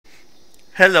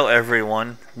Hello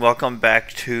everyone, welcome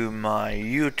back to my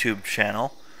YouTube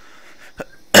channel.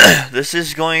 This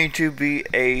is going to be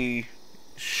a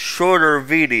shorter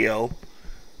video,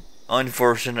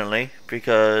 unfortunately,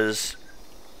 because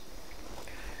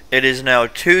it is now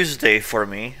Tuesday for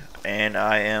me, and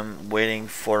I am waiting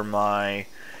for my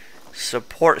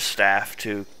support staff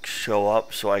to show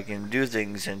up so I can do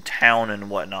things in town and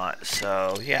whatnot,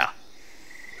 so yeah.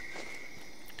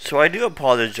 So I do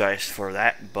apologize for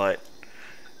that, but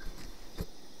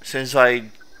since I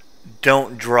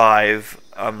don't drive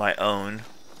on my own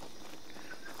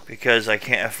because I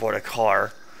can't afford a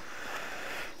car,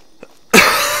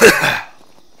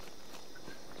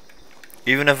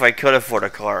 even if I could afford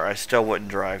a car, I still wouldn't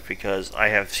drive because I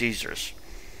have seizures.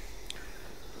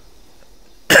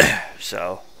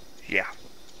 So, yeah.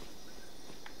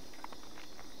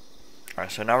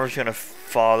 Alright, so now we're just going to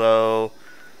follow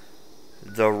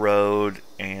the road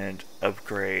and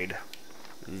upgrade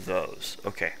those.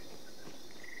 Okay.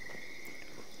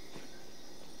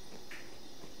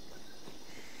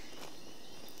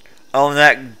 Oh, and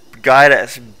that guy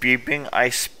that's beeping, I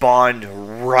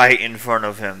spawned right in front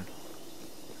of him.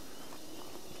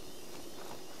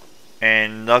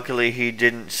 And luckily he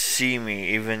didn't see me,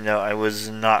 even though I was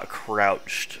not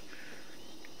crouched.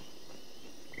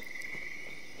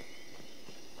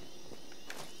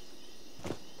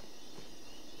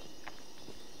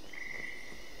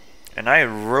 And I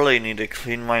really need to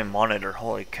clean my monitor,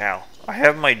 holy cow. I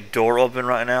have my door open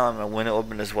right now and my window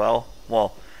open as well.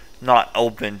 Well, not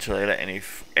open to let any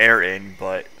air in,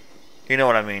 but you know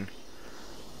what I mean.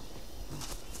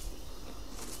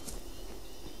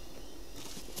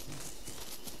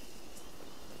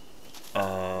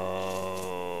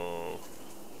 Oh.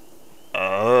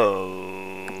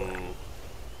 Oh.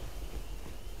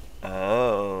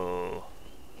 Oh.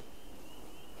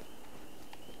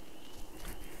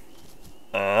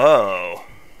 Oh.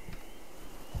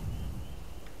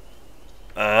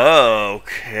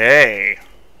 Okay.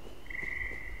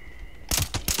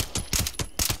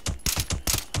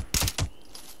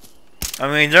 I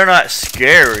mean, they're not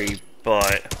scary,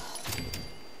 but...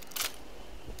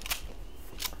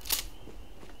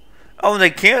 Oh,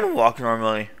 they can walk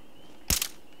normally.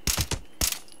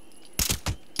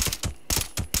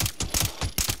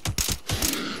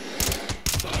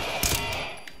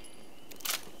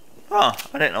 Huh,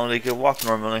 I didn't know they could walk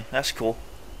normally. That's cool.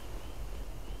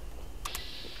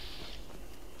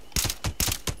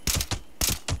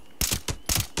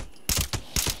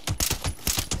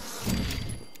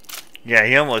 Yeah,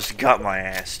 he almost got my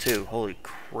ass too. Holy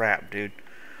crap, dude.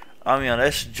 I mean,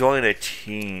 let's join a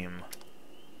team.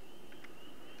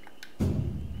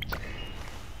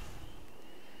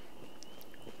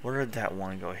 Where did that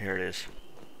one go? Here it is.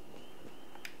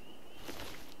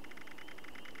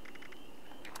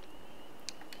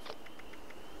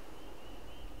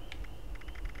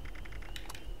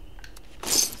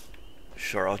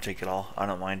 Sure, I'll take it all. I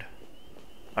don't mind.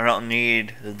 I don't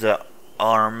need the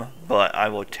arm, but I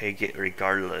will take it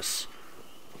regardless.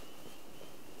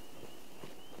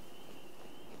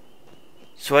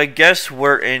 So I guess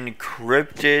we're in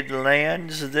encrypted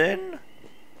lands then?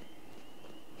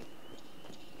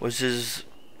 Which is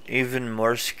even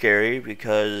more scary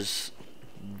because...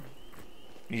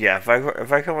 yeah,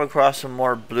 if I come across some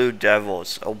more blue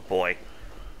devils, oh boy.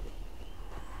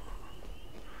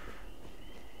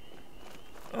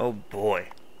 Oh boy.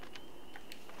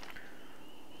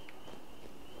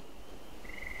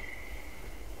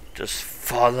 Just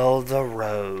follow the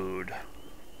road.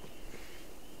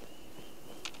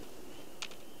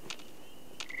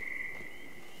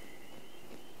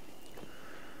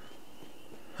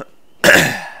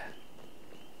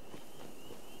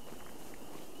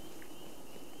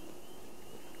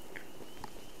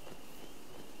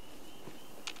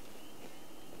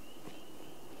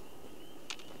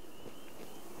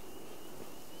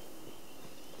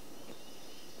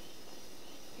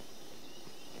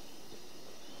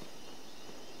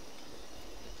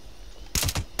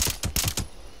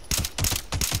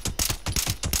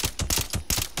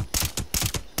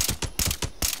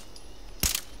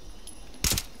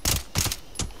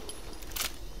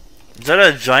 Is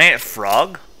that a giant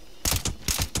frog?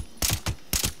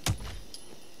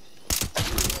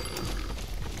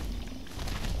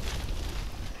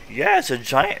 Yeah, it's a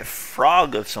giant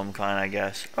frog of some kind, I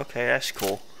guess. Okay, that's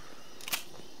cool.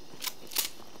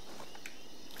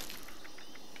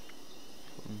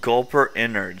 Gulper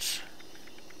innards.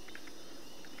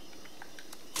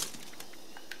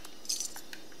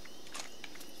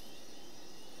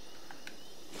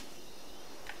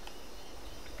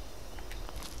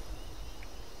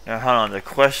 hold on. The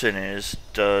question is,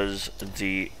 does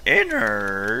the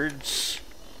innards...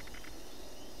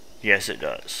 Yes, it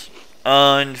does.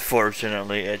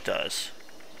 Unfortunately, it does.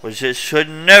 Which it should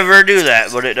never do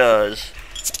that, but it does.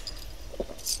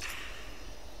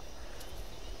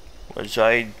 Which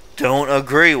I don't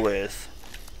agree with.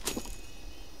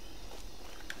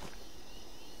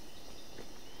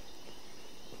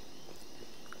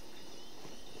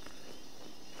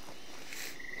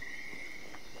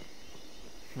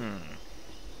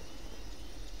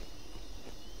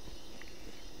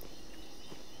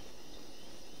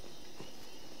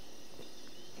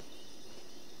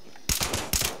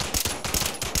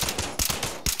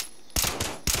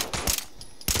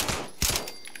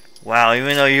 Wow,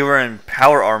 even though you were in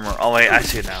power armor. Oh wait, I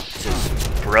see it now. It's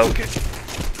just broken.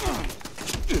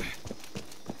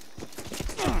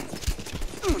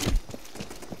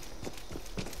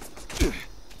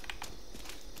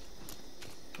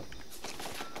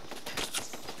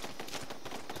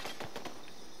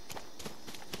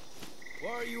 Why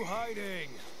are you hiding?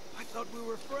 I thought we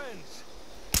were friends.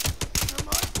 You're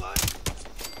my blood.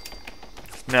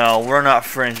 No, we're not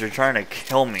friends. You're trying to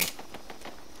kill me.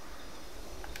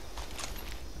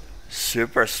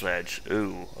 Super sledge.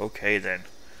 Ooh, okay then.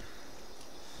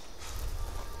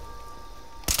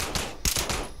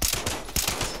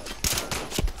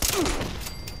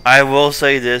 I will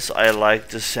say this, I like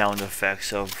the sound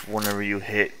effects of whenever you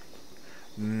hit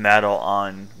metal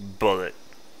on bullet.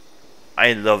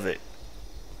 I love it.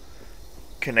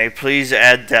 Can they please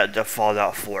add that to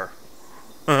Fallout 4?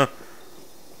 Ooh,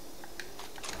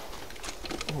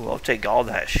 I'll take all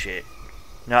that shit.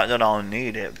 Not that I'll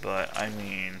need it, but I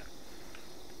mean...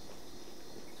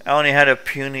 I only had a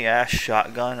puny ass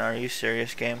shotgun. Are you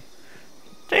serious, game?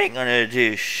 They ain't gonna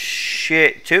do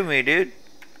shit to me, dude.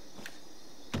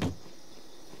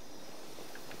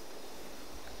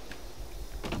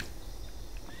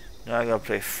 Now I gotta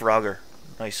play Frogger.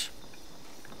 Nice.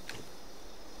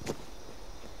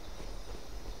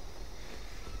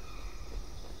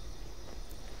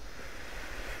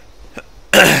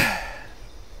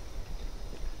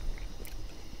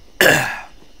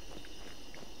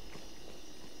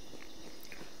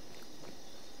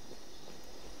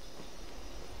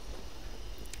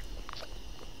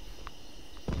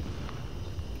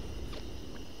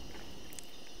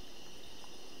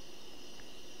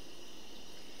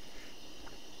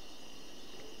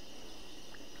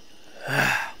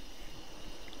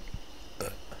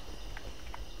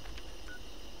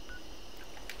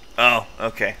 Oh,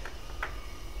 okay.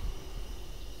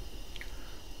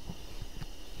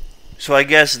 So I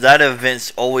guess that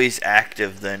event's always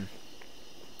active then.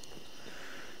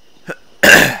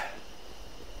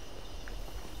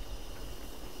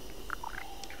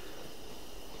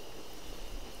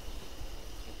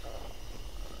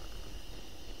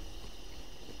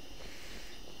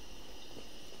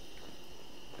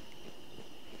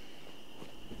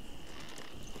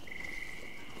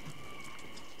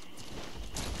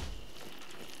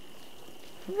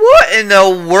 What in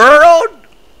the world?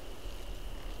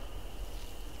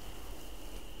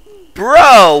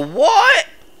 Bro, what?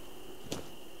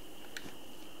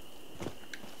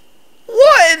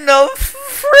 What in the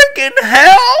freaking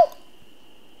hell?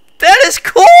 That is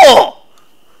cool!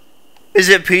 Is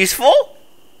it peaceful?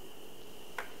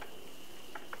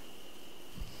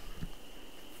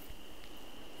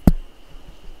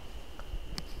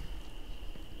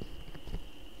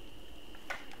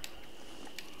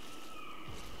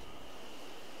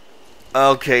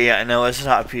 Okay, yeah, no, it's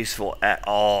not peaceful at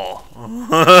all.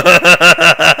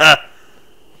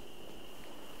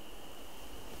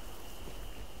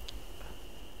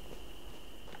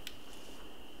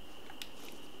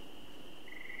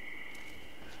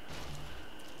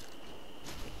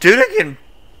 Dude, I can...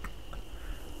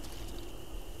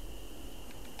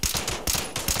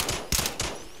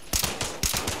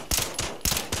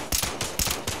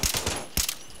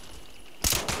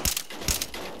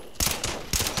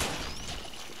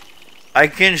 I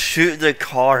can shoot the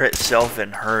car itself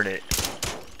and hurt it.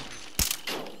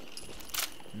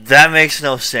 That makes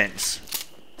no sense.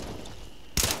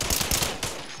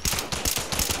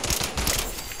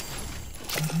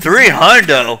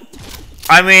 $300?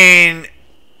 I mean...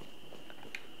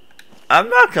 I'm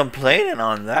not complaining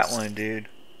on that one, dude.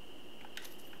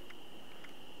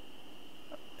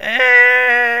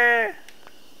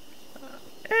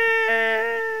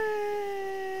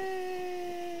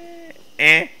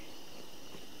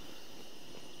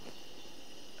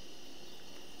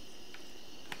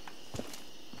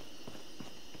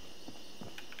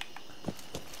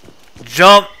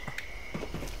 Jump!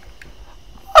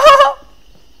 Oh,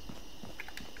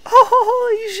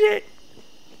 holy shit!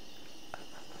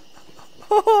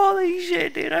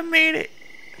 it, I made it.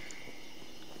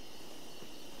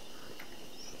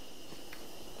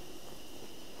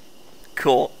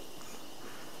 Cool.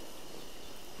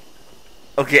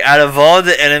 Okay, out of all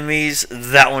the enemies,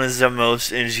 that one is the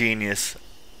most ingenious.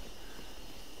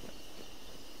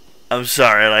 I'm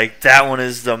sorry, like, that one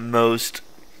is the most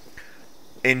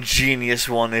ingenious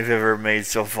one they've ever made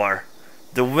so far.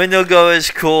 The Wendigo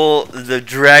is cool, the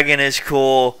dragon is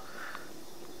cool,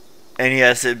 and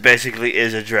yes, it basically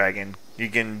is a dragon. You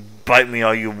can bite me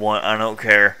all you want, I don't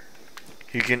care.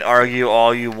 You can argue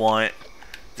all you want.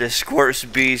 The Squirts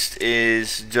Beast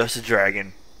is just a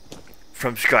dragon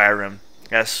from Skyrim.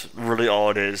 That's really all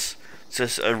it is. It's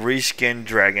just a reskinned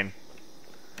dragon.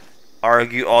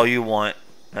 Argue all you want.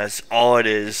 That's all it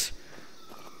is.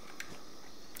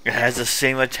 It has the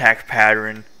same attack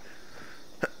pattern.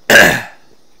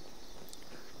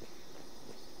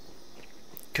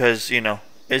 Because, you know,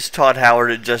 it's Todd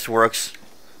Howard, it just works.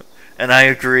 And I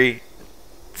agree.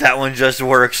 That one just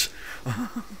works.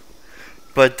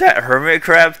 But that hermit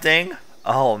crab thing,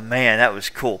 oh man, that was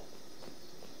cool.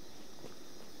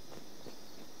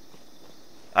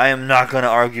 I am not going to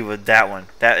argue with that one.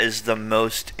 That is the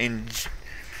most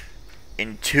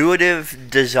intuitive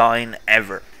design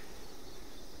ever.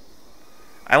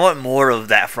 I want more of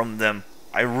that from them.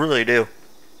 I really do.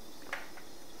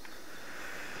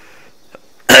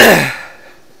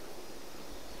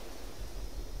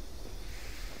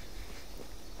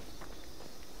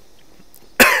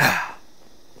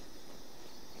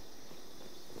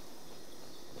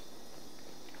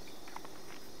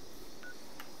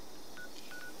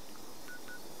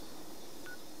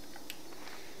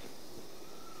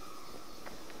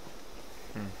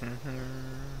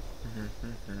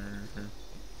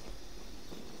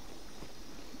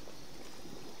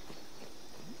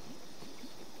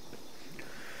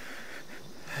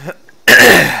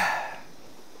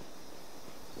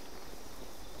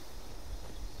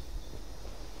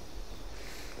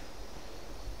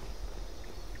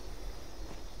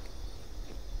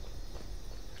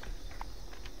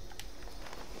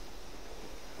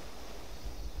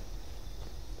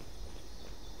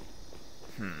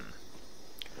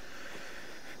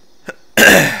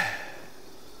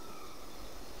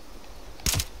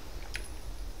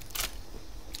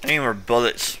 I need more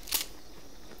bullets.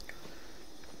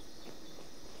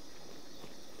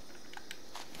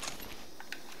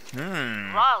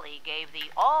 Raleigh gave the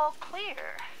all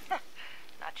clear.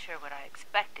 Not sure what I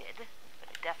expected,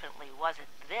 but it definitely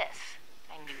wasn't this.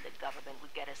 I knew the government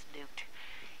would get us nuked.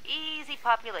 Easy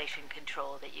population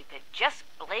control that you could just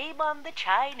blame on the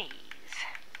Chinese.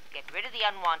 Get rid of the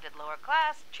unwanted lower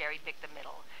class, cherry pick the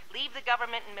middle. Leave the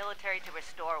government and military to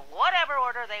restore whatever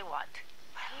order they want.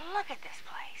 But look at this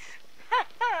place.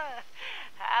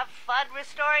 Have fun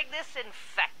restoring this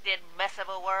infected mess of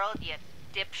a world, you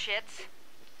dipshits.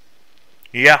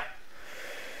 Yeah.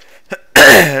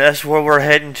 That's where we're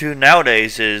heading to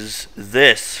nowadays, is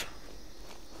this.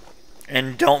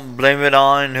 And don't blame it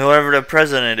on whoever the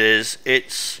president is.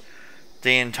 It's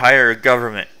the entire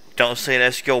government. Don't say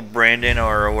let's go Brandon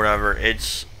or whatever.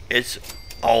 It's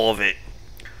all of it.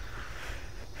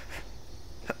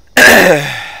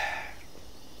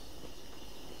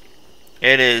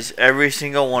 It is every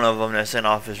single one of them that's in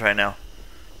office right now.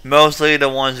 Mostly the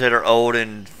ones that are old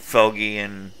and fogey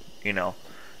and, you know,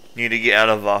 need to get out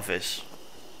of office.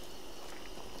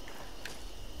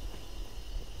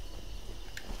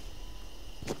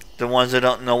 The ones that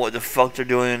don't know what the fuck they're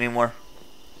doing anymore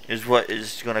is what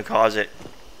is going to cause it.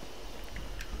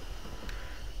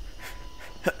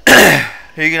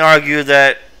 You can argue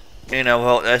that, you know,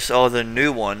 well, that's all the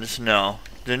new ones. No.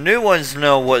 The new ones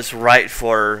know what's right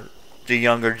for the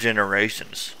younger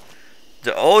generations.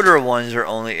 The older ones are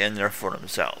only in there for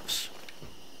themselves.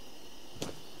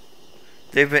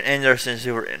 They've been in there since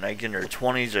they were in, like, in their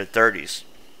 20s or 30s.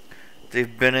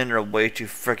 They've been in there way too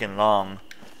freaking long.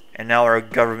 And now our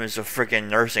government's a freaking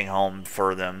nursing home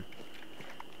for them.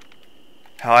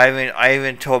 How I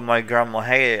even told my grandma,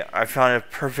 hey, I found a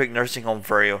perfect nursing home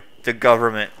for you. The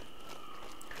government.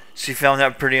 She found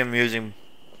that pretty amusing.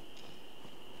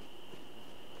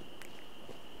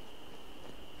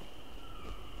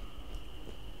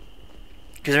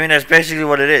 Because, I mean, that's basically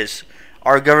what it is.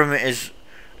 Our government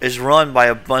is run by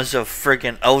a bunch of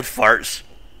freaking old farts.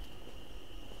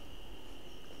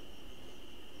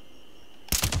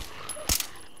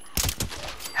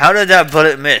 How did that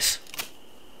bullet miss?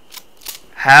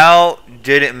 How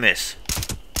did it miss?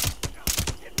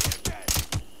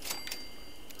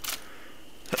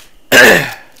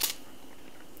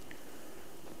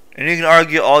 And you can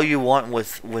argue all you want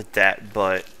with that,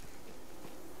 but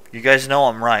You guys know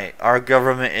I'm right. Our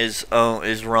government is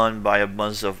run by a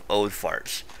bunch of old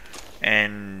farts,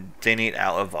 and they need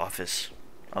out of office.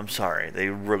 I'm sorry, they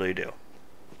really do.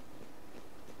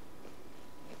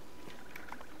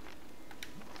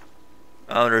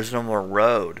 Oh, there's no more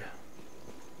road.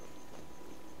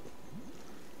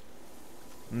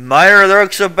 Mire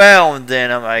lurks abound,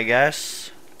 then, I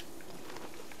guess.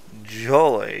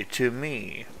 Joy to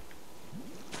me.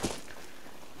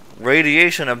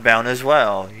 Radiation abound as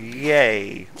well.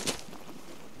 Yay.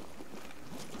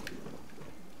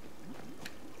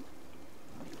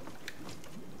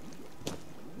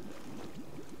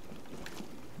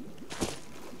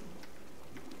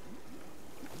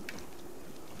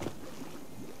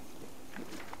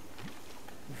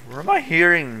 Where am I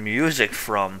hearing music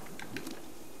from?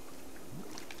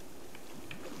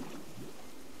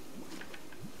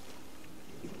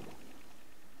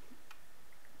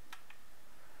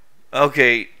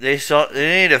 Okay, they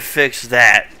need to fix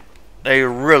that. They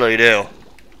really do.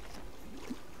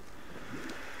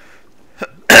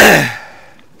 I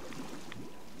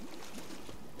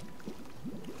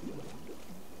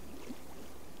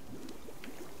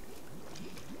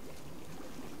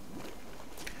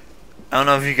don't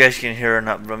know if you guys can hear or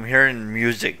not, but I'm hearing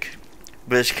music.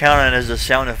 But it's counted as a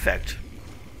sound effect.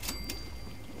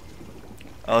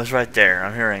 Oh, it's right there.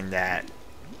 I'm hearing that.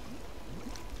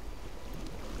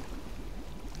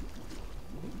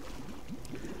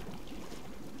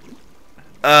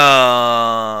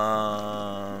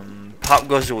 Pop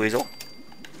goes the weasel.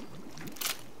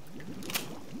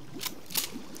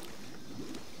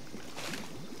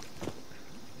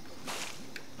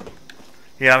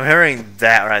 Yeah, I'm hearing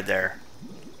that right there.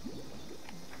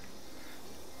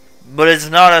 But it's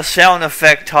not a sound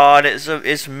effect, Todd.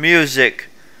 It's music.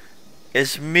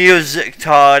 It's music,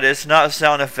 Todd. It's not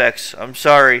sound effects. I'm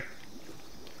sorry.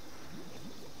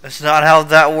 That's not how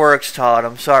that works, Todd.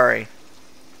 I'm sorry.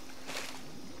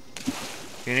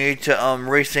 You need to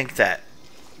rethink that.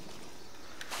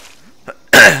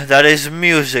 That is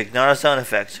music, not a sound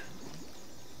effect.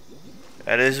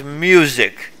 That is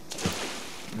music,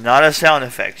 not a sound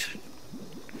effect.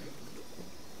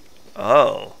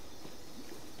 Oh.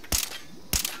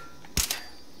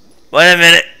 Wait a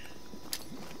minute.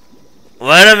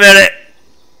 Wait a minute.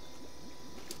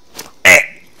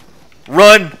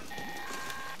 Run.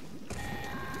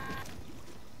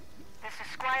 This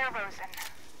is Squire Rosen.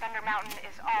 Thunder Mountain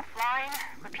is offline.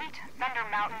 Repeat, Thunder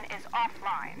Mountain is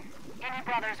offline. Any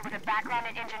brothers with a background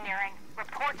in engineering,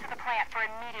 report to the plant for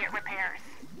immediate repairs.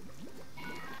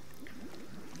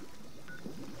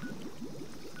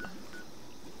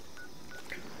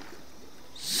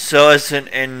 So it's an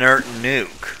inert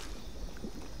nuke.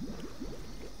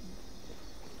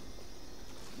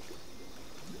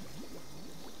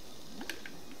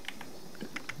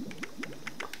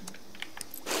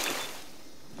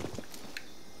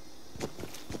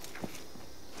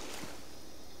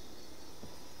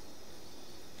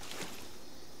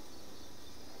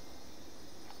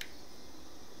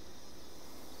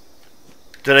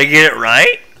 Did I get it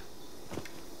right?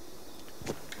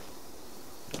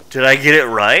 Did I get it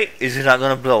right? Is it not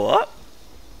going to blow up?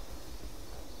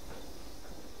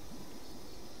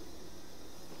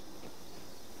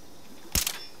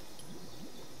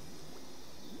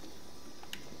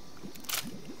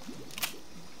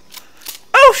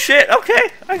 Oh shit,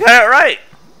 okay. I got it right.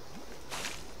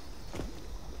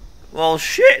 Well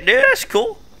shit, dude, that's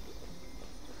cool.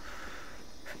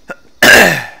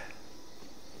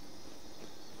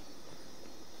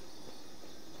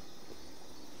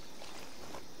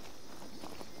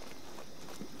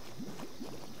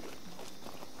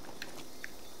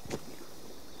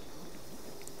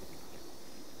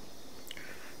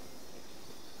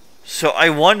 So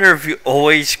I wonder if you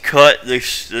always cut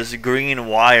this green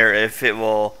wire, if it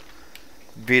will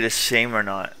be the same or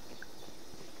not.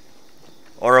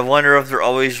 Or I wonder if they're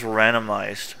always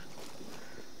randomized.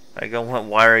 Like on what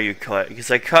wire you cut. Because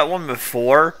I cut one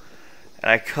before, and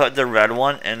I cut the red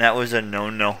one, and that was a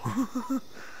no-no.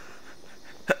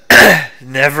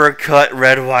 Never cut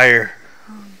red wire.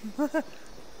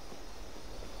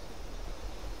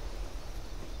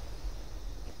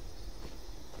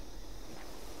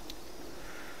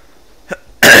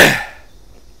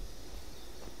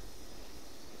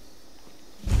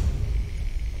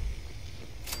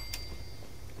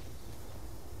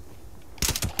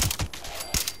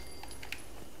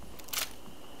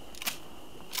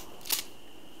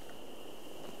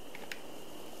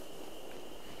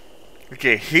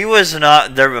 Okay, he was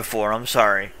not there before, I'm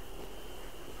sorry.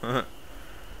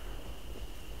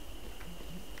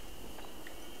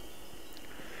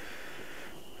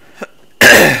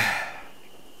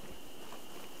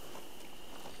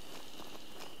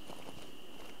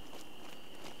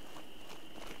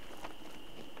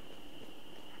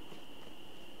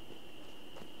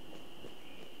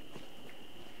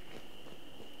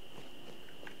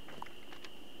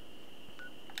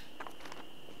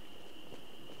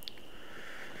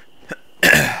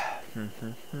 Do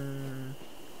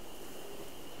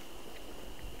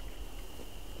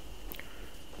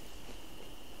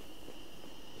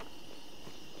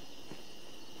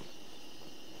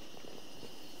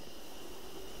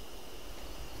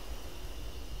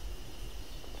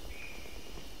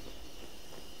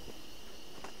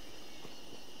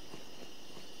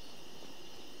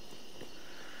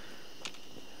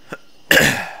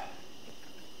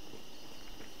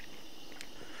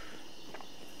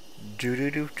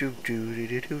do do do do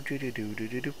do do do do do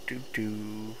do do do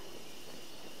do.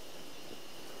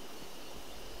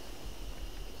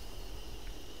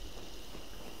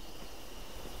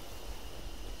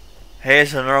 Hey,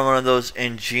 it's another one of those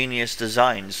ingenious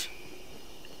designs.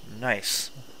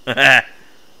 Nice.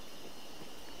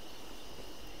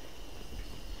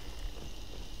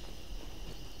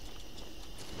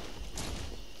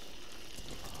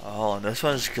 Oh, this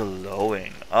one's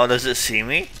glowing. Oh, does it see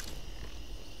me?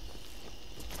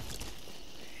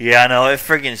 Yeah, no, it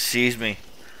freaking sees me.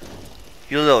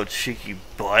 You little cheeky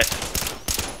butt.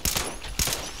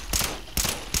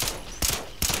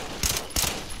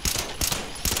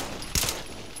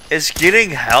 It's getting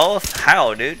health?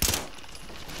 How, dude?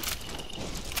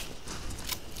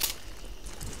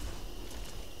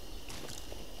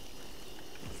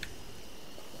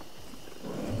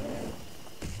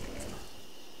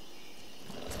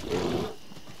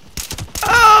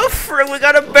 Oh, frick, we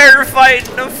got a bear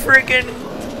fighting a freaking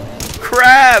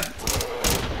crab.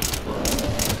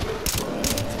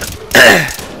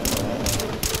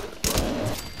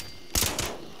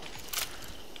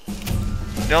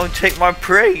 Don't take my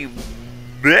prey, you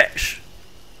bitch.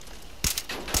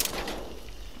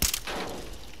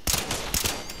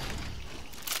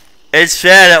 It's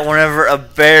said that whenever a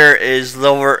bear is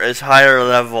higher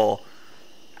level,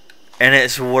 and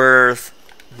it's worth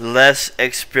less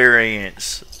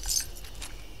experience.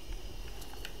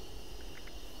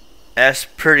 That's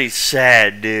pretty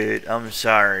sad, dude. I'm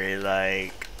sorry,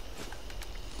 like.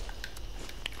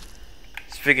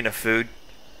 Speaking of food.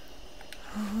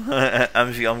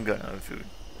 I'm good on food.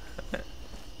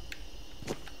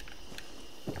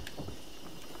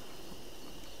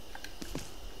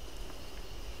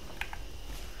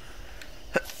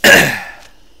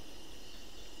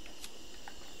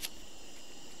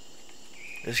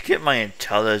 Let's get my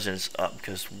intelligence up,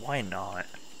 because why not?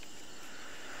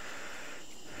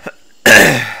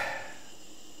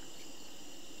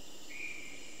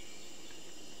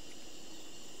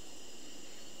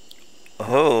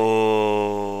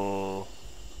 Oh,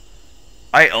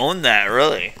 I own that,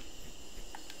 really.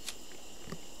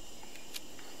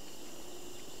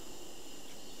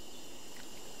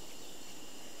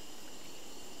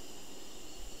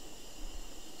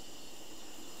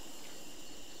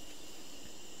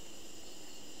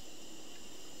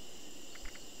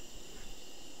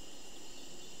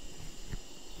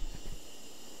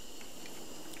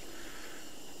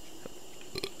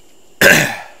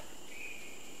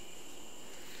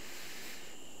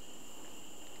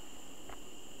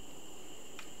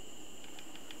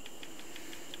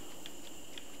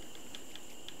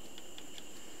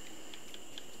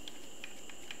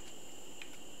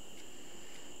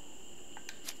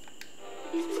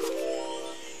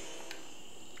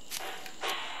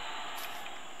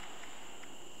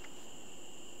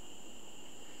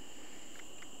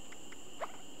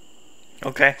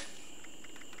 Okay.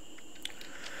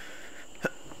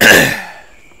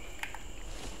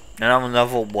 And I'm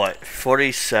level, what,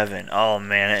 47. Oh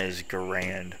man, that is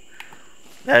grand.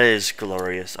 That is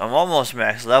glorious. I'm almost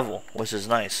max level, which is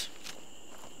nice.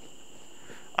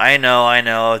 I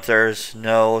know, there's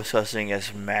no such thing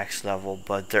as max level,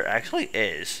 but there actually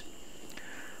is.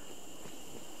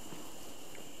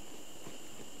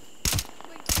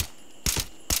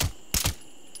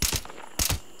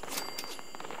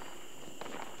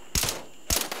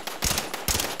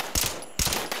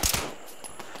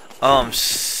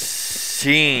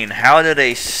 Seen. How do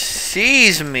they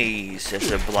seize me?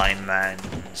 Says the blind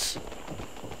man's.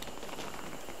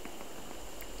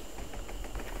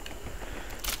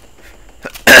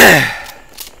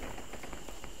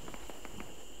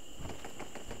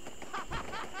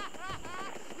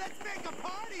 Let's make a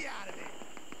party out of it.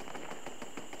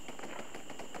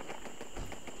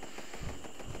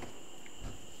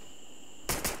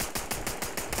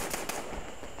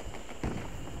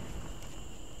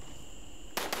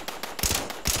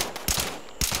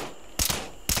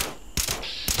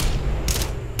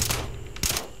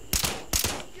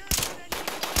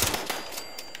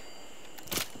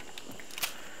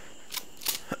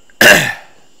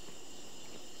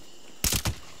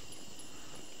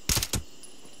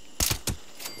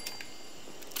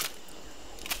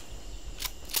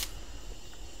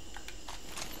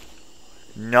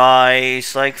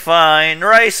 Nice, like fine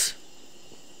rice.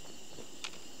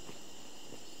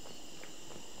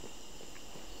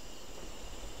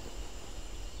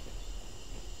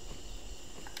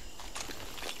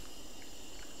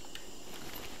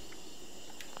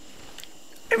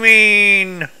 I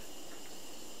mean,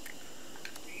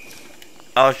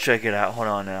 I'll check it out. Hold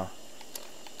on now.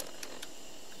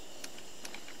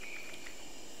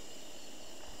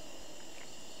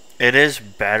 It is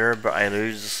better, but I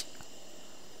lose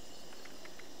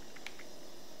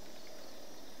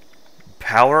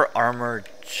power armor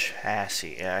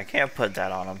chassis. Yeah, I can't put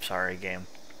that on. I'm sorry, game.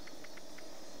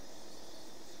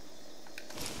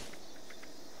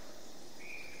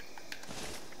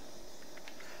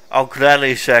 I'll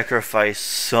gladly sacrifice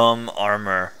some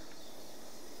armor.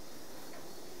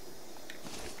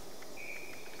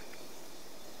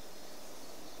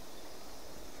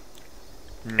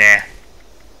 Nah.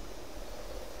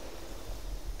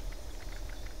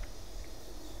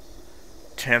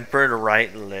 Tempered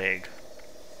right leg.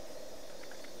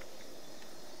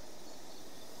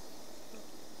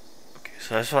 Okay,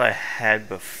 so that's what I had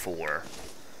before.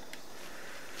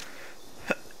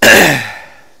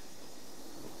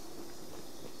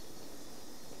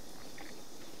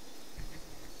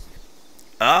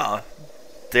 Oh,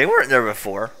 they weren't there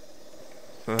before.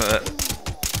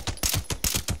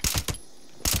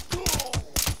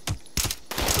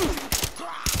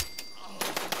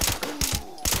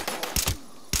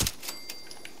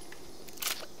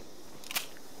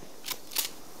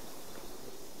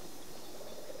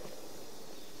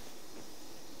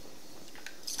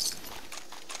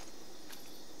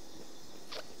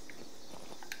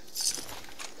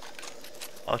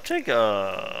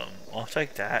 I'll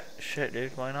take that. Shit,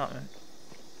 dude, why not, man?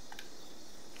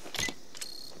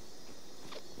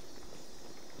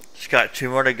 Just got 2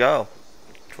 more to go.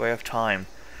 Do I have time?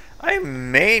 I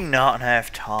may not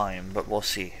have time, but we'll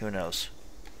see. Who knows?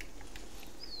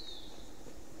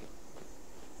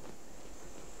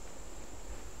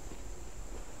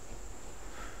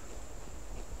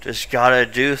 Just gotta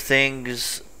do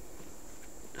things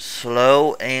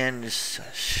slow and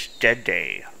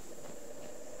steady.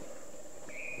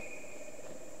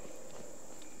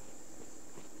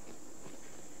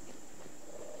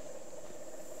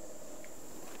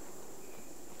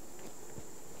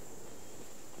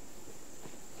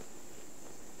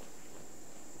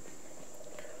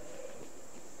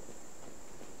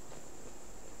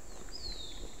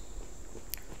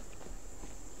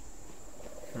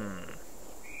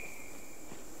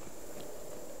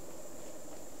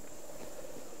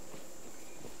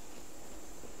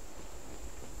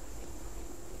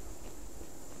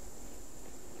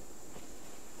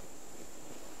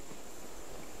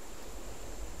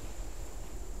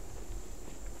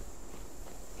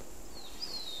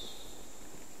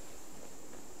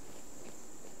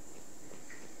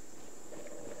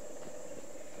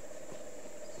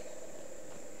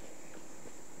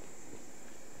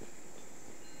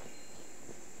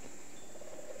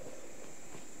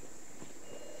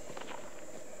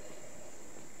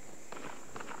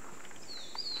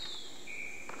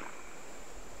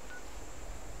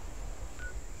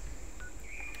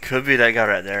 Could be that guy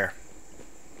right there.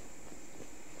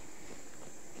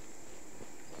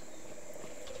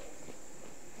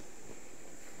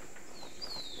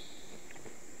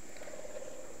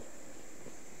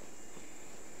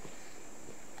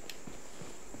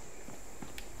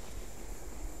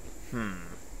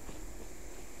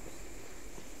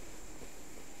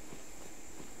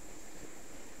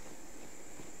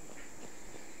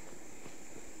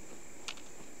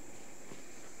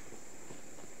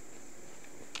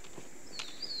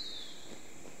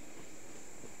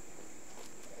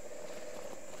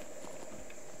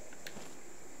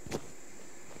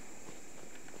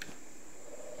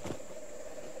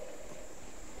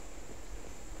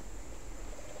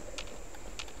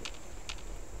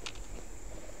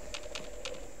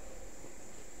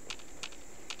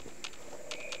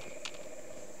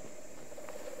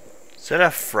 Is that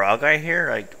a frog I hear?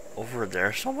 Like, over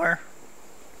there somewhere?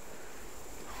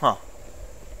 Huh.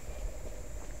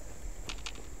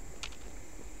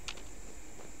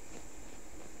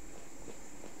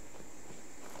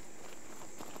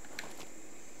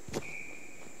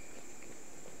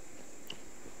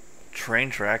 Train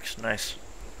tracks, nice.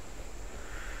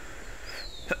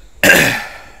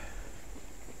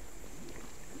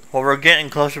 Well, we're getting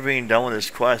closer to being done with this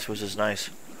quest, which is nice.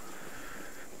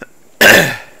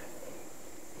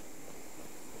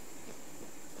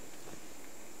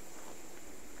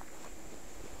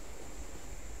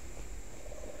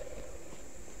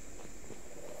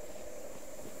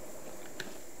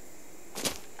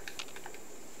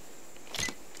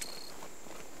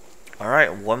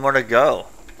 Alright, one more to go.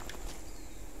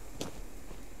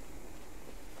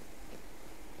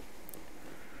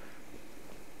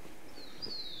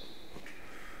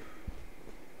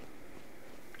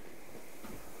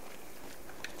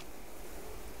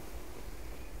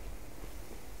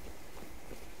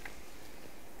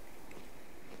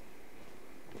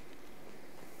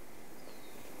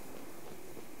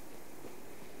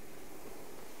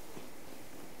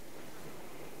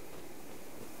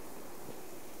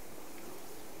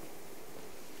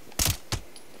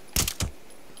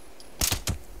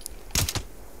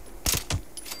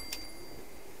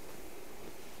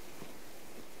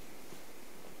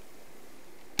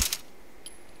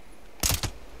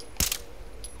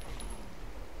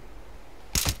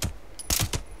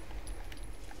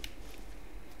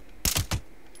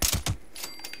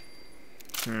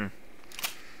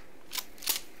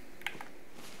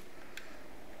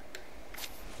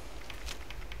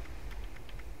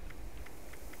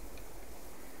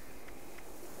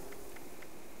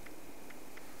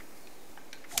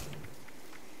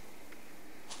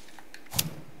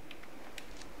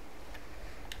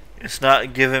 It's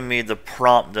not giving me the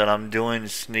prompt that I'm doing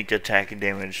sneak attack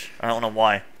damage. I don't know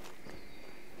why.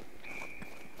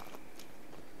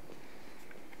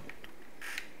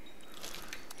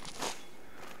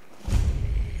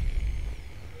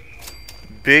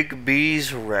 Big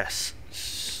B's Rest.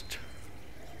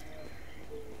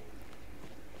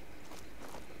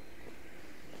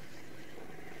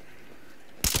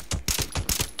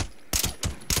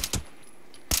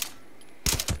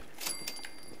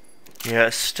 Yeah,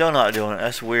 it's still not doing it.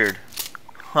 That's weird.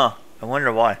 Huh. I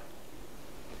wonder why.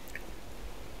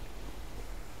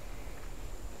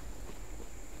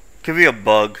 Could be a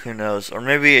bug, who knows. Or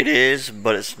maybe it is,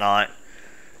 but it's not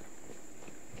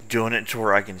doing it to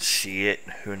where I can see it.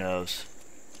 Who knows.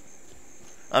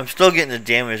 I'm still getting the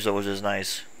damage though, which is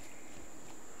nice.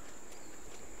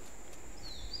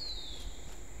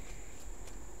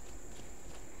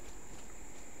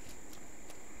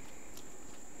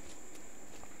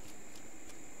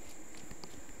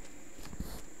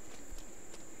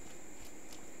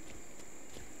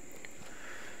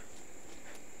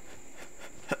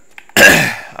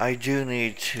 I do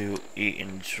need to eat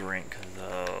and drink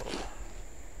though.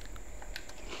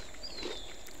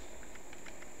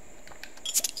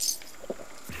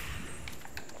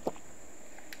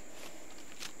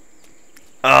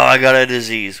 Oh, I got a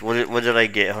disease. What did I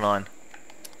get? Hold on.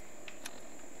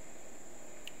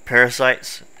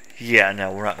 Parasites? Yeah,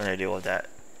 no, we're not gonna deal with that.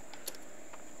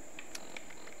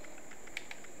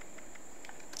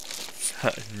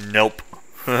 Nope.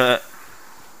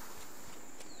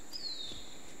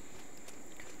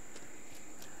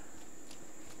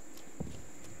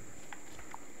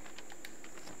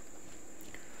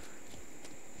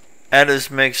 That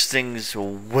just makes things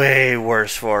way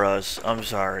worse for us. I'm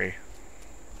sorry.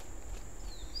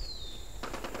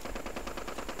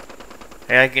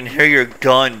 Hey, I can hear your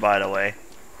gun, by the way.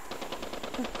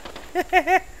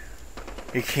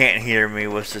 You can't hear me,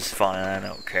 which is fine. I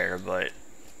don't care, but...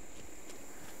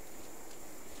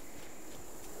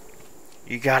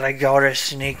 You gotta go the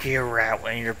sneaky route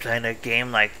when you're playing a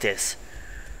game like this.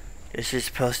 This is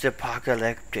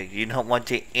post-apocalyptic. You don't want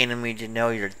the enemy to know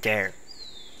you're there.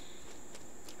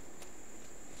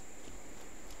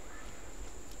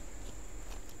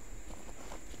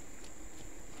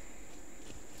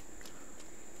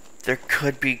 There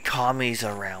could be commies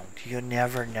around. You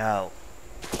never know.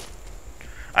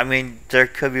 I mean, there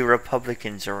could be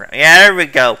Republicans around. Yeah, there we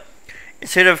go.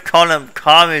 Instead of calling them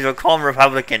commies, we'll call them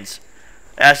Republicans.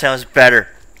 That sounds better.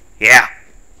 Yeah.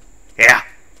 Yeah.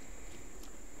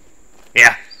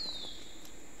 Yeah.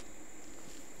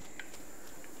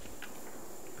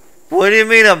 What do you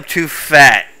mean I'm too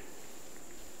fat?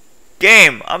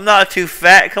 Game, I'm not too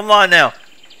fat. Come on now.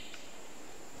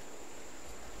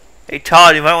 Hey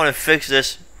Todd, you might want to fix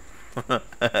this. Oh,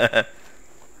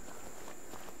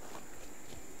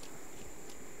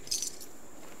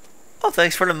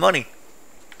 thanks for the money.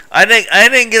 I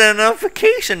didn't get a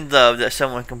notification though that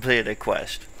someone completed a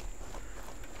quest.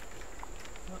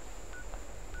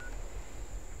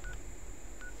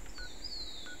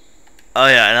 Oh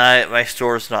yeah, and my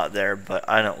store's not there, but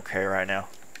I don't care right now.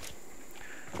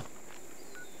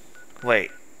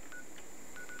 Wait.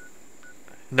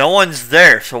 No one's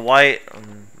there, so why...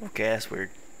 okay, that's weird.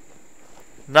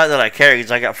 Not that I care,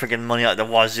 because I got freaking money out the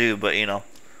wazoo, but you know.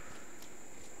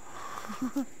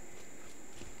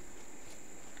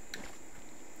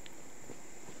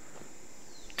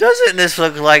 Doesn't this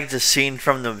look like the scene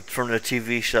from the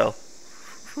TV show?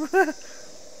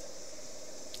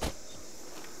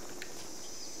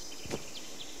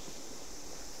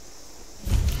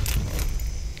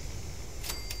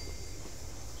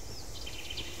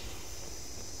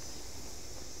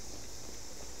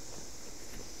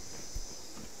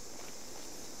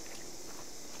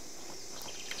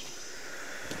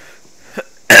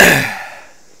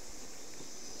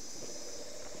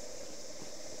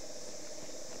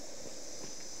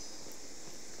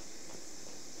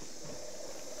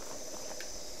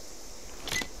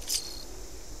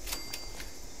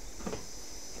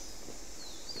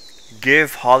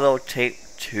 Give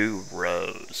holotape to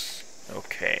Rose.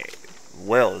 Okay.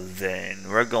 Well then,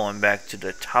 we're going back to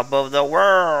the top of the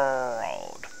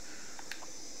world.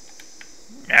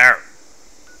 No.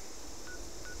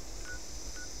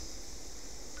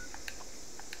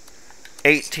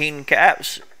 $18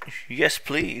 caps. Yes,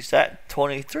 please. That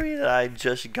 23 that I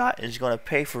just got is going to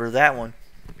pay for that one.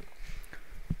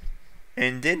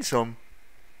 And then some.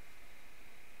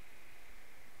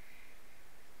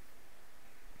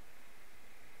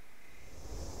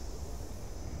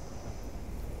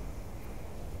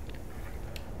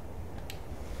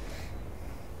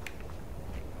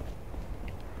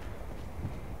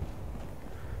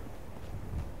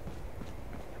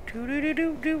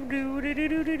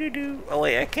 Oh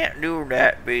wait, I can't do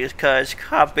that because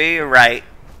copyright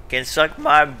can suck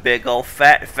my big old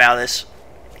fat phallus.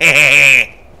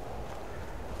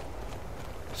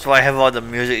 So I have all the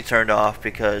music turned off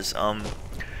because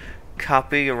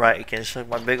copyright can suck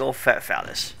my big old fat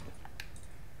phallus.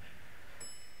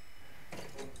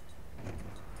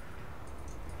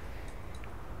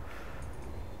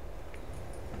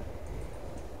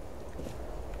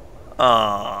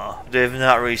 They've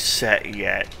not reset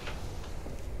yet.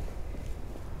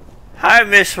 Hi,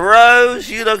 Miss Rose.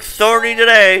 You look thorny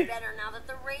today. Better now that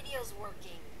the radio's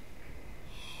working.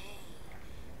 Hey,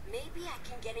 maybe I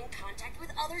can get in contact with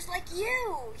others like you.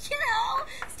 You know,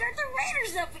 start the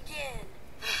Raiders up again.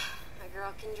 A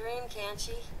girl can dream, can't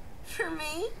she? For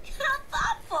me? How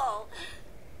thoughtful.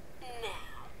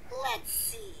 Now, let's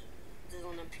see.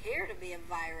 Doesn't appear to be a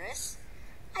virus.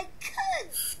 I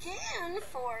could scan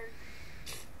for...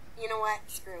 You know what?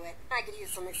 Screw it. I could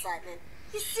use some excitement.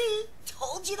 You see?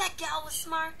 Told you that gal was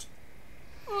smart.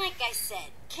 Like I said,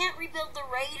 can't rebuild the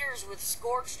Raiders with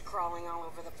Scorched crawling all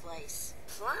over the place.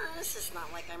 Plus, it's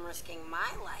not like I'm risking my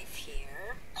life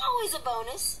here. Always a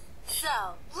bonus.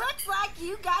 So, looks like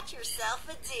you got yourself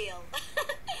a deal.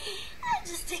 I'll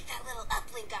just take that little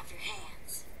uplink off your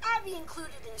hands. Abby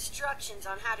included instructions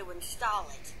on how to install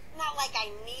it. Not like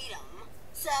I need them.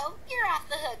 So, you're off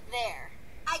the hook there.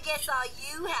 I guess all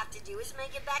you have to do is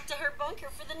make it back to her bunker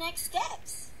for the next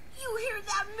steps. You hear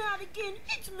that, Madigan?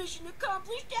 It's mission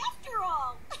accomplished after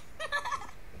all.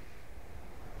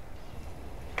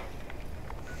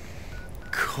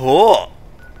 Cool.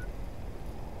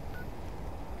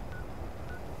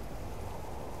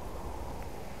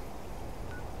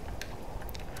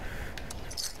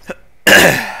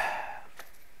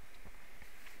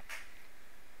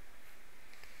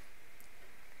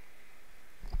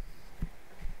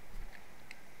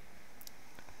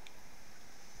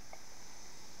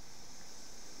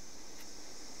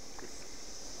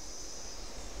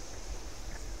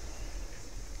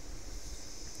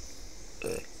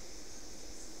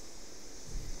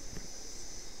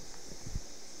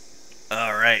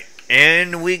 Alright,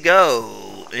 in we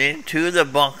go into the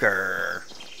bunker.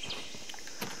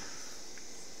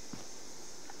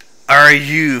 Are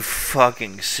you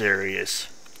fucking serious?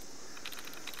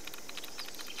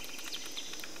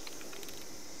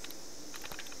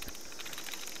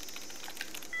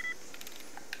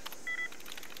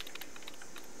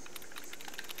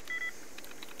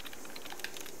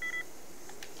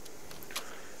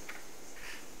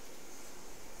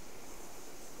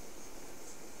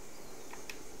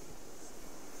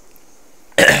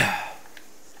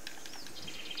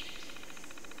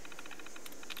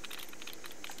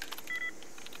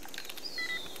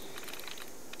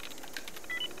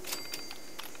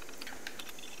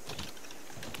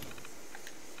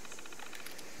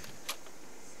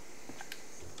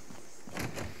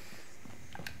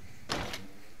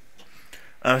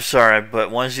 I'm sorry,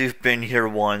 but once you've been here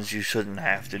once, you shouldn't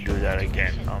have to do that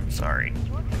again. I'm sorry.